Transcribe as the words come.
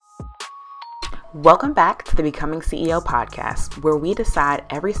Welcome back to the Becoming CEO podcast, where we decide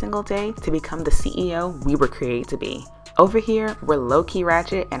every single day to become the CEO we were created to be. Over here, we're low-key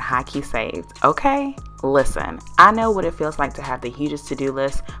ratchet and high-key saved, okay? Listen, I know what it feels like to have the hugest to-do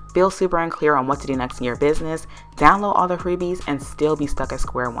list, feel super unclear on what to do next in your business, download all the freebies, and still be stuck at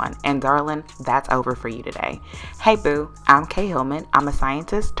square one. And darling, that's over for you today. Hey boo, I'm Kay Hillman. I'm a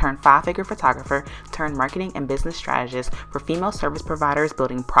scientist turned five-figure photographer turned marketing and business strategist for female service providers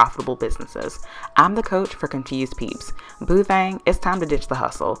building profitable businesses. I'm the coach for confused peeps. Boo thang, it's time to ditch the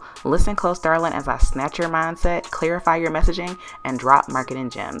hustle. Listen close, darling, as I snatch your mindset, clarify your messaging, and drop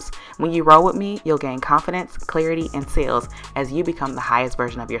marketing gems. When you roll with me, you'll gain confidence, clarity, and sales as you become the highest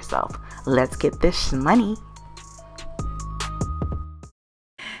version of yourself. Let's get this money.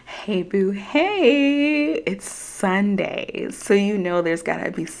 Hey boo, hey, it's Sunday, so you know there's gotta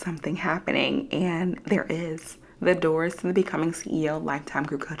be something happening, and there is. The doors to the Becoming CEO Lifetime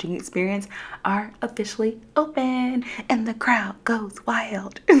Group Coaching Experience are officially open, and the crowd goes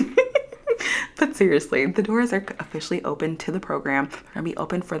wild. But seriously, the doors are officially open to the program. They're going to be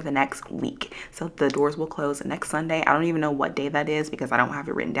open for the next week. So the doors will close next Sunday. I don't even know what day that is because I don't have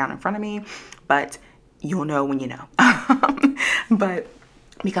it written down in front of me, but you'll know when you know. But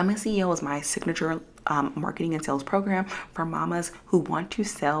Becoming CEO is my signature marketing and sales program for mamas who want to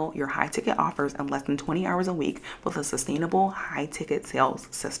sell your high ticket offers in less than 20 hours a week with a sustainable high ticket sales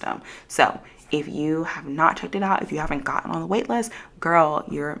system. So if you have not checked it out, if you haven't gotten on the wait list, girl,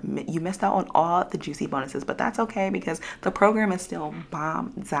 you missed out on all the juicy bonuses, but that's okay because the program is still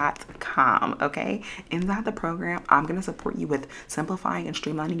bomb.com, okay? Inside the program, I'm going to support you with simplifying and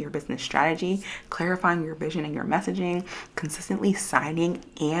streamlining your business strategy, clarifying your vision and your messaging, consistently signing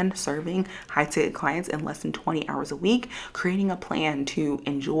and serving high-ticket clients in less than 20 hours a week, creating a plan to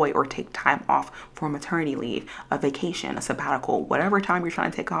enjoy or take time off for maternity leave, a vacation, a sabbatical, whatever time you're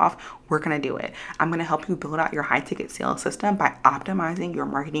trying to take off, we're going to do it. I'm going to help you build out your high-ticket sales system by optimizing your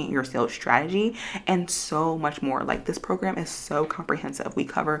marketing and your sales strategy and so much more. Like, this program is so comprehensive. We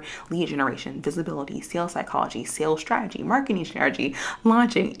cover lead generation, visibility, sales psychology, sales strategy, marketing strategy,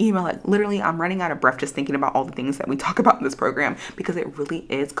 launching, email. Like, literally, I'm running out of breath just thinking about all the things that we talk about in this program because it really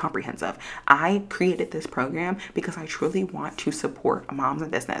is comprehensive. I created this program because I truly want to support moms in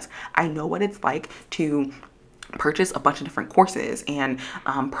business. I know what it's like to purchase a bunch of different courses and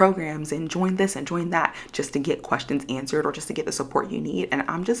programs and join this and join that just to get questions answered or just to get the support you need. And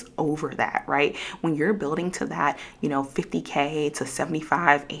I'm just over that, right? When you're building to that, 50K to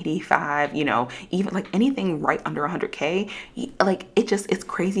 75, 85, even like anything right under 100K, like it's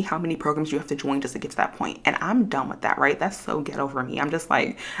crazy how many programs you have to join just to get to that point. And I'm done with that, right? That's so ghetto for me. I'm just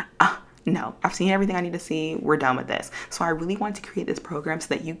like, no, I've seen everything I need to see. We're done with this. So I really want to create this program so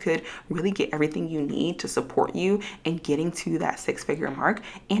that you could really get everything you need to support you in getting to that six-figure mark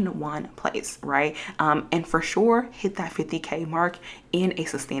in one place, right? And for sure, hit that 50K mark in a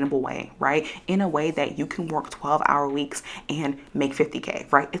sustainable way, right? In a way that you can work 12-hour weeks and make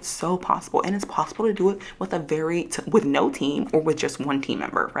 50K, right? It's so possible. And it's possible to do it with with no team or with just one team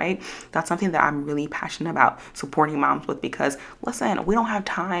member, right? That's something that I'm really passionate about supporting moms with because, listen, we don't have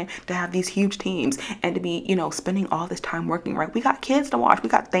time to have these huge teams and to be, spending all this time working, right? We got kids to watch. We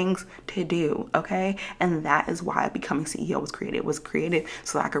got things to do, okay? And that is why Becoming CEO was created. It was created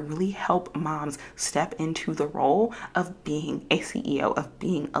so that I could really help moms step into the role of being a CEO, of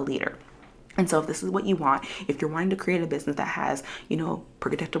being a leader. And so if this is what you want, if you're wanting to create a business that has,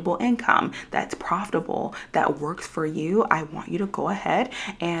 predictable income, that's profitable, that works for you, I want you to go ahead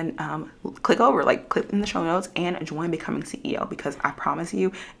and click in the show notes and join Becoming CEO because I promise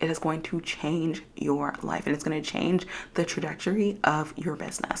you it is going to change your life and it's going to change the trajectory of your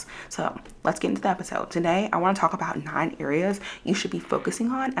business. So let's get into the episode. Today, I want to talk about 9 areas you should be focusing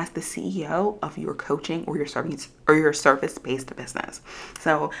on as the CEO of your coaching or your service-based business.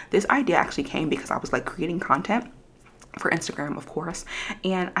 So this idea actually came because I was creating content for Instagram, of course.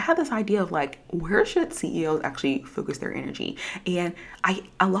 And I had this idea of where should CEOs actually focus their energy? And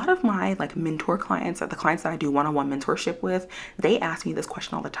a lot of my mentor clients, the clients that I do one-on-one mentorship with, they ask me this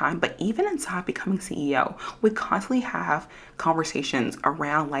question all the time. But even inside Becoming CEO, we constantly have conversations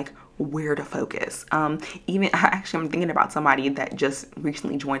around where to focus. I'm thinking about somebody that just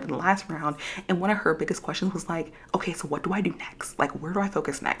recently joined in the last round, and one of her biggest questions was okay, so what do I do next? Where do I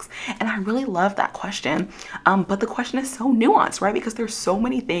focus next? And I really love that question. But the question is so nuanced, right? Because there's so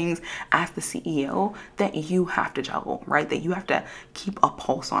many things as the CEO that you have to juggle, right? That you have to keep a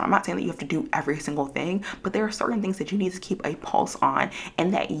pulse on. I'm not saying that you have to do every single thing, but there are certain things that you need to keep a pulse on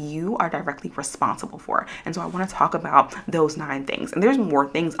and that you are directly responsible for. And so I want to talk about those 9 things. And there's more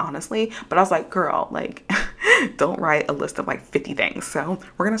things, honestly, but I was like, girl, Don't write a list of like 50 things. So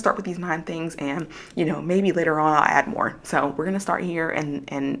we're going to start with these 9 things, and maybe later on I'll add more. So we're going to start here,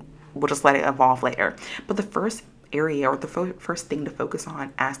 and we'll just let it evolve later. But the first area, or the first thing to focus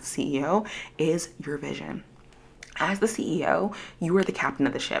on as the CEO, is your vision. As the CEO, you are the captain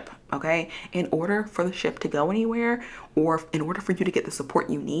of the ship, okay? In order for the ship to go anywhere, or in order for you to get the support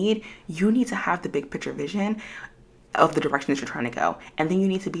you need to have the big picture vision of the direction that you're trying to go. And then you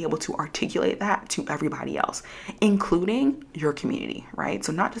need to be able to articulate that to everybody else, including your community, right?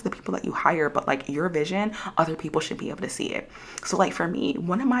 So not just the people that you hire, but like your vision, other people should be able to see it. So like for me,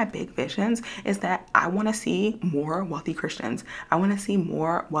 one of my big visions is that I want to see more wealthy Christians. I want to see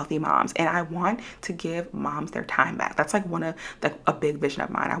more wealthy moms, and I want to give moms their time back. That's like a big vision of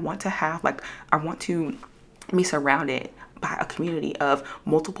mine. I want to be surrounded by a community of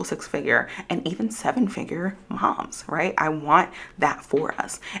multiple 6-figure and even 7-figure moms, right? I want that for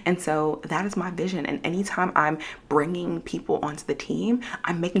us. And so that is my vision. And anytime I'm bringing people onto the team,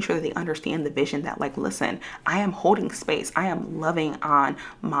 I'm making sure that they understand the vision that, like, listen, I am holding space. I am loving on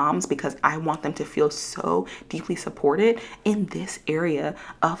moms because I want them to feel so deeply supported in this area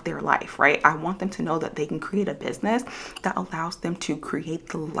of their life, right? I want them to know that they can create a business that allows them to create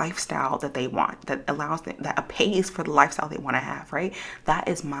the lifestyle that they want, that allows them, that pays for the lifestyle they want to have, right? That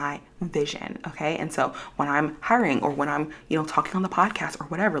is my vision, okay? And so when I'm hiring, or when I'm, talking on the podcast or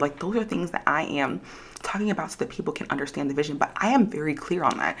whatever, like, those are things that I am talking about so that people can understand the vision. But I am very clear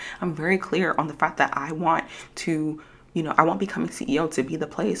on that. I'm very clear on the fact that I want to, I want Becoming CEO to be the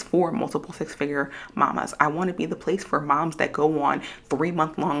place for multiple 6-figure mamas. I want to be the place for moms that go on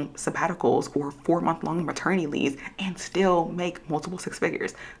 3-month-long sabbaticals or 4-month-long maternity leaves and still make multiple 6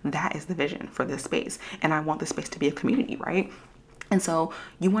 figures. That is the vision for this space. And I want this space to be a community, right? And so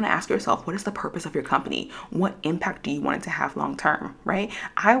you want to ask yourself, what is the purpose of your company? What impact do you want it to have long term, right?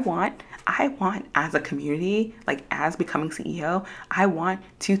 I want as a community, like as Becoming CEO, I want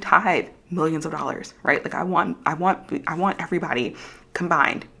to tithe millions of dollars, right? Like I want everybody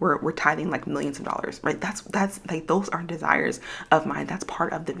combined. We're tithing like millions of dollars, right? That's like, those are desires of mine. That's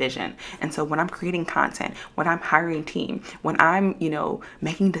part of the vision. And so when I'm creating content, when I'm hiring team, when I'm,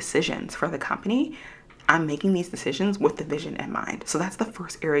 making decisions for the company, I'm making these decisions with the vision in mind. So that's the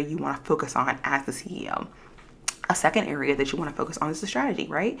first area you want to focus on as the CEO. A second area that you want to focus on is the strategy,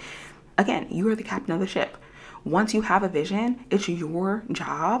 right? Again, you are the captain of the ship. Once you have a vision, it's your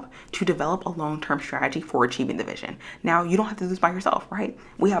job to develop a long-term strategy for achieving the vision. Now, you don't have to do this by yourself, right?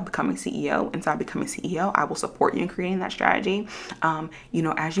 We have Becoming CEO. Inside Becoming CEO, I will support you in creating that strategy.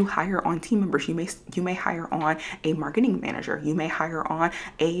 As you hire on team members, you may hire on a marketing manager. You may hire on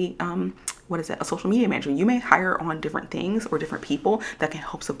a social media manager. You may hire on different things or different people that can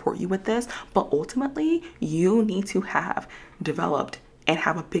help support you with this. But ultimately, you need to have developed and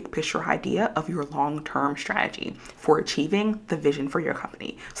have a big picture idea of your long-term strategy for achieving the vision for your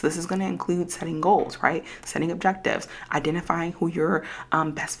company. So this is going to include setting goals, right? Setting objectives, identifying who your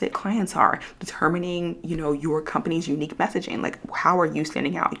best fit clients are, determining, your company's unique messaging, like how are you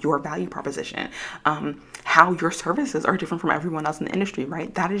standing out, your value proposition, how your services are different from everyone else in the industry,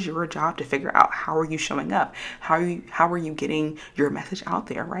 right? That is your job to figure out how are you showing up, how are you getting your message out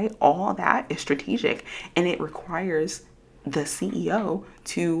there, right? All that is strategic, and it requires the CEO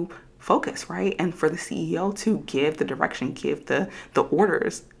to focus, right? And for the CEO to give the direction, give the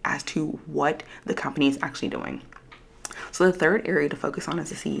orders as to what the company is actually doing. So the third area to focus on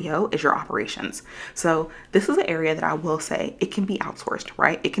as a CEO is your operations. So this is an area that I will say it can be outsourced,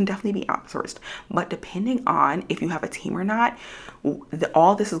 right? It can definitely be outsourced, but depending on if you have a team or not,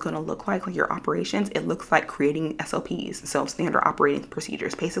 all this is going to look like your operations. It looks like creating SOPs. So standard operating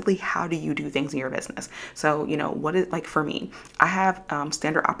procedures, basically how do you do things in your business? So, what is, like, for me, I have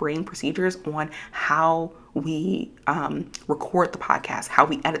standard operating procedures on how we record the podcast, how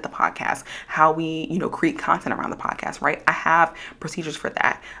we edit the podcast, how we, create content around the podcast, right? I have procedures for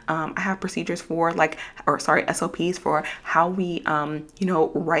that. I have procedures for SOPs for how we,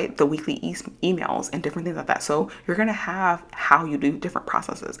 write the weekly emails and different things like that. So you're going to have how you do different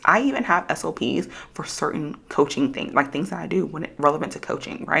processes. I even have SOPs for certain coaching things, like things that I do when it's relevant to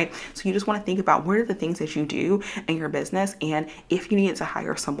coaching, right? So you just want to think about what are the things that you do in your business, and if you need to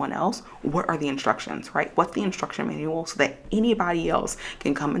hire someone else, what are the instructions, right? What's the instruction manual so that anybody else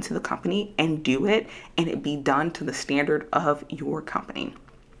can come into the company and do it and it be done to the standard of your company.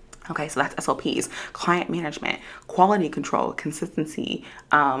 Okay, so that's SLPs, client management, quality control, consistency,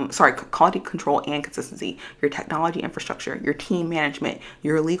 quality control and consistency, your technology infrastructure, your team management,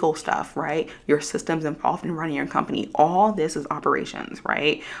 your legal stuff, right? Your systems involved in running your company. All this is operations,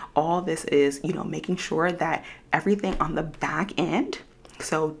 right? All this is, making sure that everything on the back end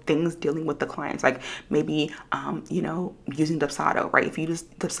So things dealing with the clients, like maybe, using Dubsado, right? If you use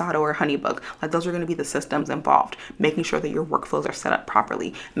Dubsado or HoneyBook, like those are going to be the systems involved, making sure that your workflows are set up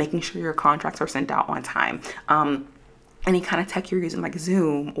properly, making sure your contracts are sent out on time. Any kind of tech you're using, like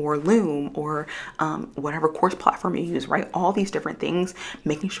Zoom or Loom or whatever course platform you use, right? All these different things,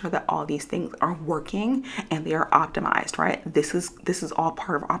 making sure that all these things are working and they are optimized, right? This is all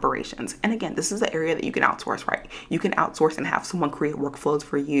part of operations. And again, this is the area that you can outsource, right? You can outsource and have someone create workflows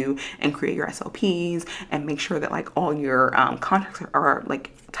for you and create your SOPs and make sure that like all your contracts are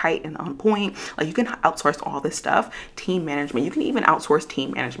like tight and on point. Like you can outsource all this stuff. Team management, you can even outsource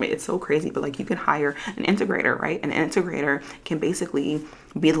team management. It's so crazy, but like you can hire an integrator, right? An integrator can basically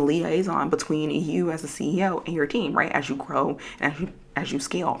be the liaison between you as the CEO and your team, right? As you grow and as you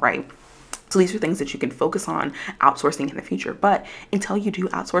scale, right? So these are things that you can focus on outsourcing in the future. But until you do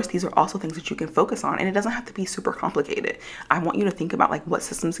outsource, these are also things that you can focus on. And it doesn't have to be super complicated. I want you to think about like what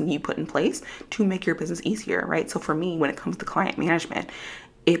systems can you put in place to make your business easier, right? So for me, when it comes to client management,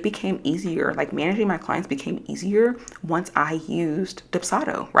 it became easier, like managing my clients became easier once I used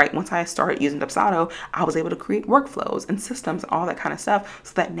Dubsado, right? Once I started using Dubsado, I was able to create workflows and systems, all that kind of stuff,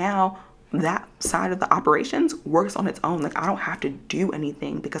 so that now that side of the operations works on its own. Like I don't have to do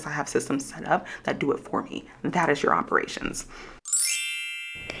anything because I have systems set up that do it for me. That is your operations.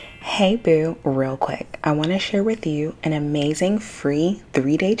 Hey boo, real quick, I want to share with you an amazing free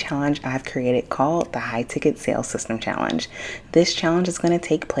 3-day challenge I've created called the High Ticket Sales System Challenge. This challenge is going to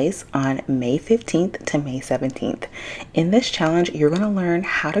take place on May 15th to May 17th. In this challenge, you're going to learn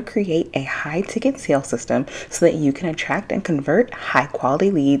how to create a high ticket sales system so that you can attract and convert high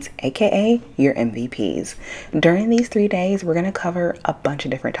quality leads, aka your MVPs. During these 3 days, we're going to cover a bunch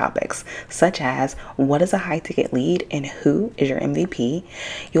of different topics, such as what is a high ticket lead and who is your MVP.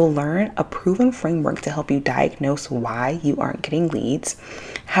 You'll learn a proven framework to help you diagnose why you aren't getting leads,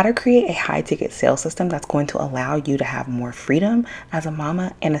 how to create a high ticket sales system that's going to allow you to have more freedom as a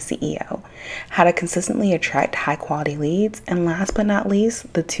mama and a CEO, how to consistently attract high quality leads, and last but not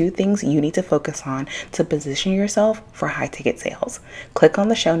least, the 2 things you need to focus on to position yourself for high ticket sales. Click on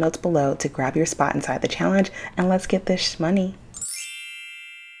the show notes below to grab your spot inside the challenge, and let's get this money.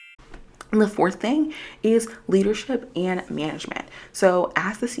 And the 4th thing is leadership and management. So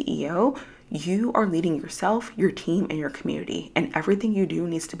as the CEO, you are leading yourself, your team, and your community. And everything you do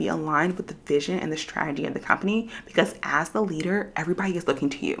needs to be aligned with the vision and the strategy of the company, because as the leader, everybody is looking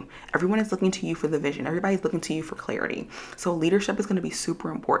to you. Everyone is looking to you for the vision. Everybody's looking to you for clarity. So leadership is going to be super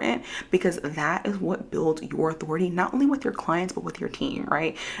important because that is what builds your authority, not only with your clients, but with your team,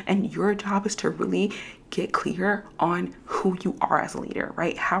 right? And your job is to really get clear on who you are as a leader,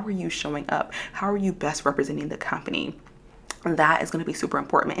 right? How are you showing up? How are you best representing the company? That is going to be super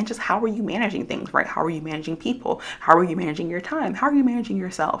important. And just how are you managing things, right? How are you managing people? How are you managing your time? How are you managing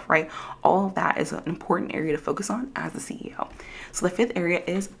yourself, right? All of that is an important area to focus on as the CEO. So the 5th area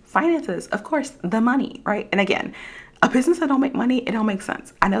is finances, of course, the money, right? And again, a business that don't make money, it don't make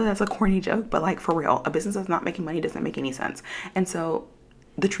sense. I know that's a corny joke, but like for real, a business that's not making money doesn't make any sense. And so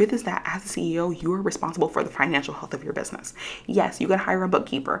the truth is that as a CEO, you are responsible for the financial health of your business. Yes, you can hire a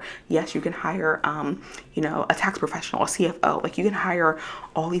bookkeeper. Yes, you can hire, a tax professional, a CFO. Like you can hire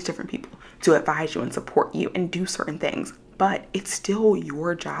all these different people to advise you and support you and do certain things. But it's still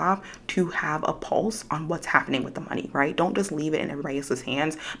your job to have a pulse on what's happening with the money, right? Don't just leave it in everybody else's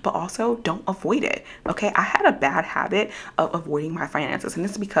hands, but also don't avoid it, okay? I had a bad habit of avoiding my finances, and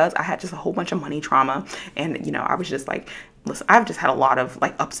it's because I had just a whole bunch of money trauma, and, I was just like, listen, I've just had a lot of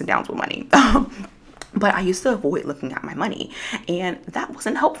like ups and downs with money. But I used to avoid looking at my money, and that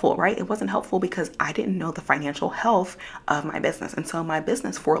wasn't helpful, right? It wasn't helpful because I didn't know the financial health of my business. And so my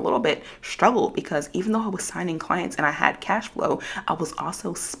business for a little bit struggled because even though I was signing clients and I had cash flow, I was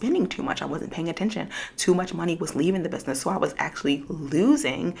also spending too much. I wasn't paying attention. Too much money was leaving the business. So I was actually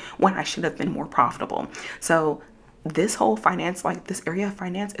losing when I should have been more profitable. So this whole finance, like this area of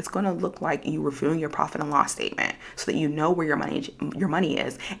finance, it's going to look like you reviewing your profit and loss statement so that you know where your money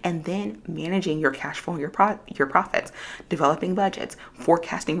is, and then managing your cash flow and your profits, developing budgets,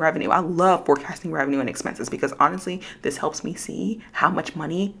 forecasting revenue. I love forecasting revenue and expenses because honestly, this helps me see how much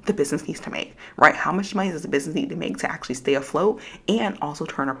money the business needs to make, right? How much money does the business need to make to actually stay afloat and also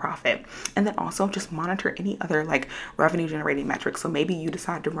turn a profit? And then also just monitor any other like revenue generating metrics. So maybe you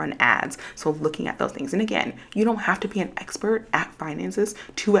decide to run ads. So looking at those things. And again, you don't have to be an expert at finances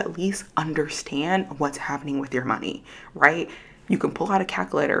to at least understand what's happening with your money, right? You can pull out a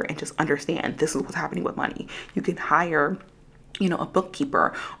calculator and just understand this is what's happening with money. You can hire a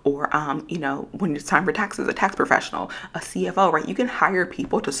bookkeeper, or, when it's time for taxes, a tax professional, a CFO, right? You can hire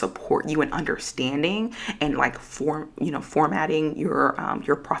people to support you in understanding and like formatting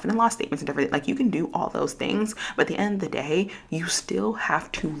your profit and loss statements and everything. Like you can do all those things, but at the end of the day, you still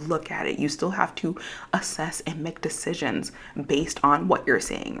have to look at it. You still have to assess and make decisions based on what you're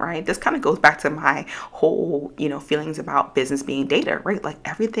seeing, right? This kind of goes back to my whole, feelings about business being data, right? Like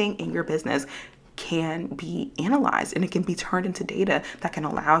everything in your business can be analyzed and it can be turned into data that can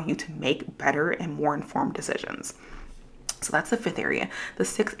allow you to make better and more informed decisions. So that's the fifth area. The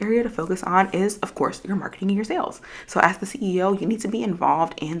sixth area to focus on is, of course, your marketing and your sales. So as the CEO, you need to be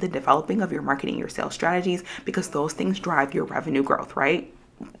involved in the developing of your marketing and your sales strategies because those things drive your revenue growth, right?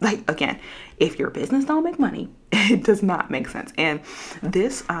 Like again, if your business don't make money, it does not make sense. And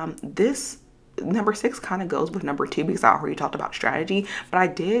this number six kind of goes with number two because I already talked about strategy, but I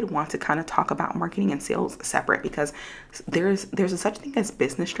did want to kind of talk about marketing and sales separate because there's a such thing as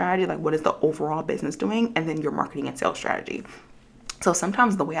business strategy, like what is the overall business doing, and then your marketing and sales strategy. So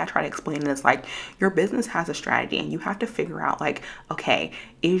sometimes the way I try to explain it is like your business has a strategy and you have to figure out like, okay,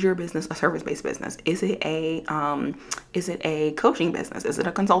 is your business a service-based business? Is it a coaching business? Is it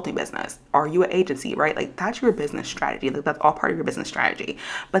a consulting business? Are you an agency, right? Like that's your business strategy. Like that's all part of your business strategy.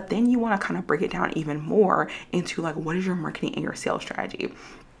 But then you want to kind of break it down even more into like, what is your marketing and your sales strategy?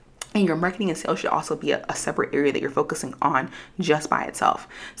 And your marketing and sales should also be a separate area that you're focusing on just by itself.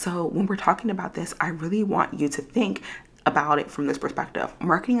 So when we're talking about this, I really want you to think about it from this perspective.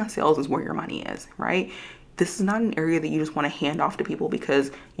 Marketing and sales is where your money is, right? This is not an area that you just want to hand off to people because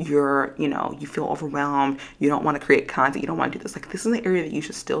you feel overwhelmed, you don't want to create content, you don't want to do this. Like this is an area that you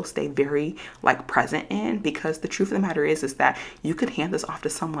should still stay very like present in because the truth of the matter is that you could hand this off to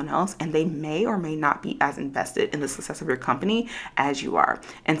someone else and they may or may not be as invested in the success of your company as you are.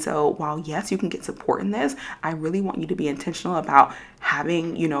 And so while yes, you can get support in this, I really want you to be intentional about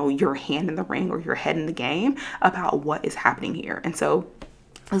having, your hand in the ring or your head in the game about what is happening here. And so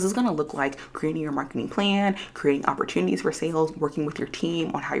this is going to look like creating your marketing plan, creating opportunities for sales, working with your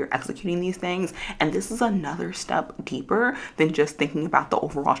team on how you're executing these things. And this is another step deeper than just thinking about the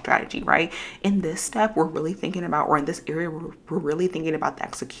overall strategy, right? In this step, we're really thinking about, or in this area, we're really thinking about the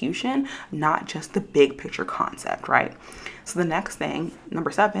execution, not just the big picture concept, right? So the next thing, number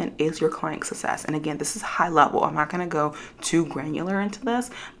 7, is your client success. And again, this is high level. I'm not going to go too granular into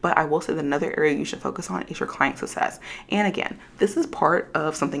this, but I will say that another area you should focus on is your client success. And again, this is part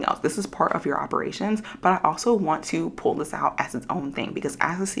of something else. This is part of your operations, but I also want to pull this out as its own thing because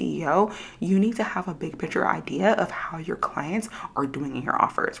as a CEO, you need to have a big picture idea of how your clients are doing in your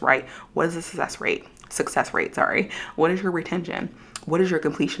offers, right? What is the success rate? What is your retention? What is your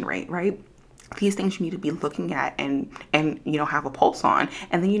completion rate, right? These things you need to be looking at and have a pulse on,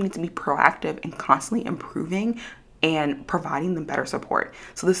 and then you need to be proactive and constantly improving and providing them better support.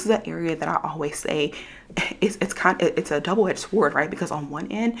 So this is an area that I always say it's a double-edged sword, right? Because on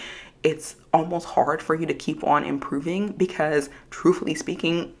one end, it's almost hard for you to keep on improving because truthfully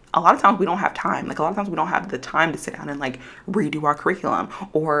speaking, a lot of times we don't have time. Like a lot of times we don't have the time to sit down and like redo our curriculum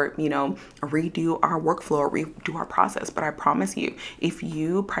or, redo our workflow or redo our process. But I promise you, if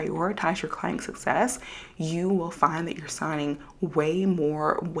you prioritize your client success, you will find that you're signing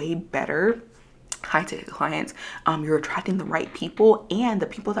way better high-ticket clients. You're attracting the right people, and the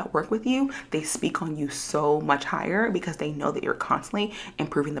people that work with you, they speak on you so much higher because they know that you're constantly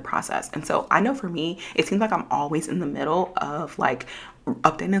improving the process. And so I know for me, it seems like I'm always in the middle of like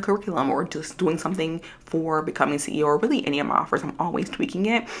updating a curriculum or just doing something for becoming CEO or really any of my offers. I'm always tweaking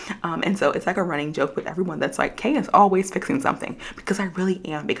it. And so it's like a running joke with everyone that's like, Kay is always fixing something because I really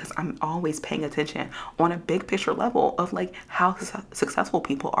am, because I'm always paying attention on a big picture level of like how successful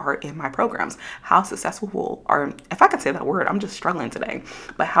people are in my programs, how successful are, if I could say that word, I'm just struggling today,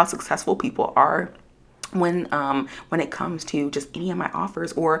 but how successful people are when it comes to just any of my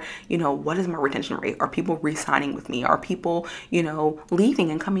offers, or what is my retention rate? Are people re-signing with me? Are people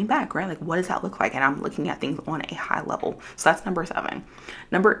leaving and coming back, right? Like what does that look like? And I'm looking at things on a high level. So that's number 7.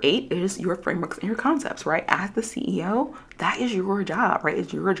 Number 8 is your frameworks and your concepts, right? As the CEO, that is your job, right?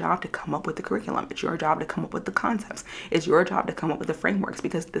 It's your job to come up with the curriculum. It's your job to come up with the concepts. It's your job to come up with the frameworks,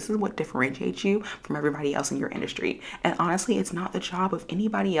 because this is what differentiates you from everybody else in your industry. And honestly, it's not the job of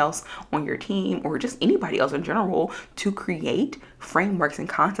anybody else on your team or just anybody else in general to create frameworks and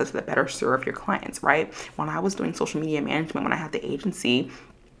concepts that better serve your clients, right? When I was doing social media management, when I had the agency,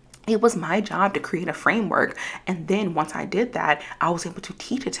 it was my job to create a framework. And then once I did that, I was able to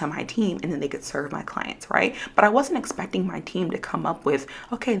teach it to my team and then they could serve my clients, right? But I wasn't expecting my team to come up with,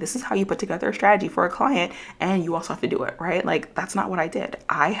 okay, this is how you put together a strategy for a client and you also have to do it, right? Like that's not what I did.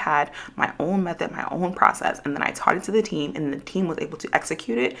 I had my own method, my own process, and then I taught it to the team and the team was able to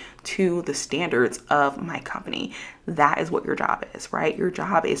execute it to the standards of my company. That is what your job is, right? Your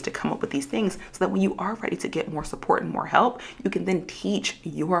job is to come up with these things so that when you are ready to get more support and more help, you can then teach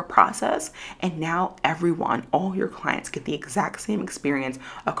your process. And now everyone, all your clients get the exact same experience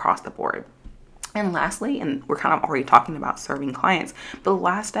across the board. And lastly, and we're kind of already talking about serving clients, but the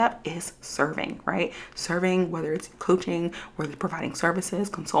last step is serving, right? Serving, whether it's coaching, whether it's providing services,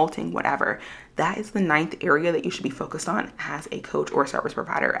 consulting, whatever. That is the 9th area that you should be focused on as a coach or service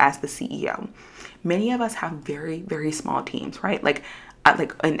provider, as the CEO. Many of us have very, very small teams, right?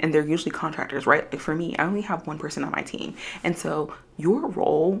 And they're usually contractors, right? Like for me, I only have one person on my team. And so your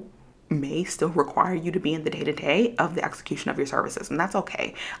role may still require you to be in the day-to-day of the execution of your services. And that's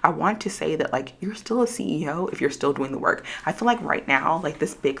okay. I want to say that like you're still a CEO if you're still doing the work. I feel like right now, like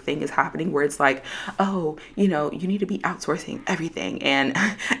this big thing is happening where it's like, oh, you need to be outsourcing everything. And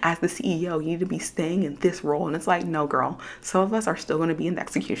as the CEO, you need to be staying in this role. And it's like, no, girl, some of us are still going to be in the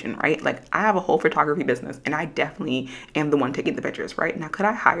execution, right? Like I have a whole photography business and I definitely am the one taking the pictures, right? Now, could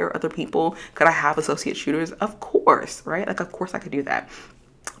I hire other people? Could I have associate shooters? Of course, right? Like, of course I could do that.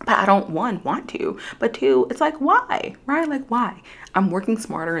 But I don't, one, want to, but two, it's like, why, right? Like, why? I'm working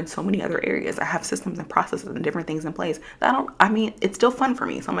smarter in so many other areas. I have systems and processes and different things in place that it's still fun for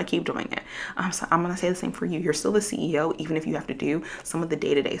me. So I'm going to keep doing it. So I'm going to say the same for you. You're still the CEO, even if you have to do some of the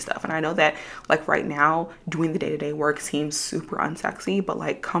day-to-day stuff. And I know that like right now, doing the day-to-day work seems super unsexy, but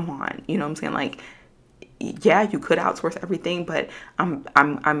like, come on, you know what I'm saying? Like, yeah, you could outsource everything, but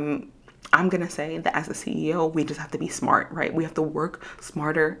I'm going to say that as a CEO, we just have to be smart, right? We have to work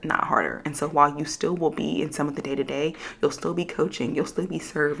smarter, not harder. And so while you still will be in some of the day-to-day, you'll still be coaching, you'll still be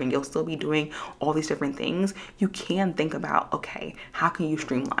serving, you'll still be doing all these different things. You can think about, okay, how can you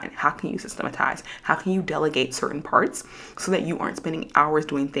streamline? How can you systematize? How can you delegate certain parts so that you aren't spending hours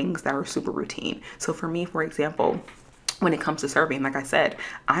doing things that are super routine? So for me, for example, when it comes to serving, like I said,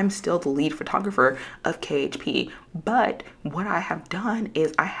 I'm still the lead photographer of KHP, but what I have done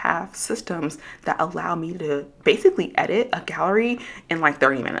is I have systems that allow me to basically edit a gallery in like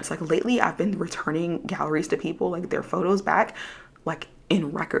 30 minutes. Like lately I've been returning galleries to people, like their photos back, like in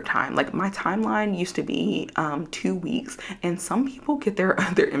record time. Like my timeline used to be 2 weeks, and some people get their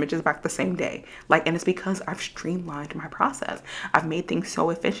images back the same day. Like, and it's because I've streamlined my process. I've made things so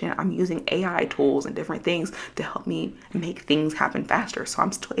efficient. I'm using AI tools and different things to help me make things happen faster. So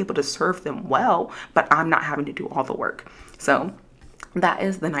I'm still able to serve them well, but I'm not having to do all the work. So that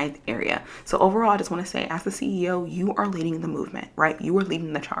is the 9th area. So overall, I just want to say, as the CEO, you are leading the movement, right? You are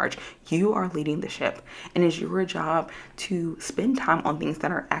leading the charge. You are leading the ship. And it's your job to spend time on things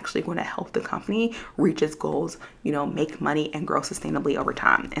that are actually going to help the company reach its goals, make money and grow sustainably over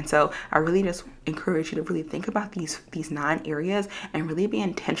time. And so I really just encourage you to really think about these 9 areas and really be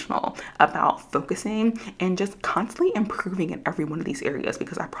intentional about focusing and just constantly improving in every one of these areas,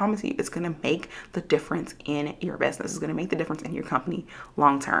 because I promise you, it's going to make the difference in your business. It's going to make the difference in your company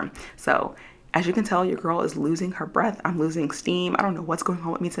long term. So as you can tell, your girl is losing her breath. I'm losing steam. I don't know what's going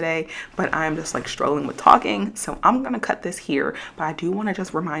on with me today, but I'm just like struggling with talking. So I'm going to cut this here. But I do want to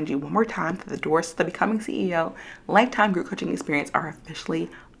just remind you one more time that the doors to the Becoming CEO Lifetime Group Coaching Experience are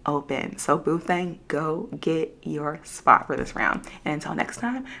officially open. So boo thing, go get your spot for this round. And until next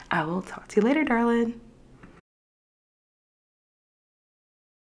time, I will talk to you later, darling.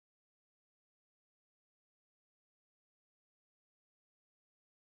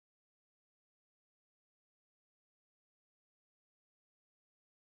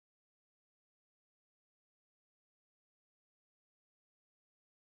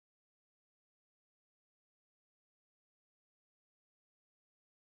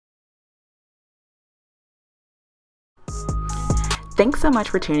 Thanks so much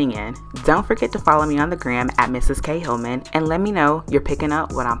for tuning in. Don't forget to follow me on the gram at Mrs. K. Hillman and let me know you're picking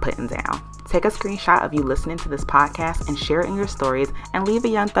up what I'm putting down. Take a screenshot of you listening to this podcast and share it in your stories and leave a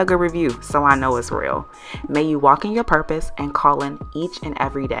Young Thugger review so I know it's real. May you walk in your purpose and call in each and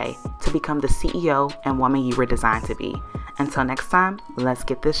every day to become the CEO and woman you were designed to be. Until next time, let's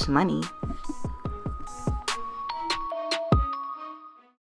get this money.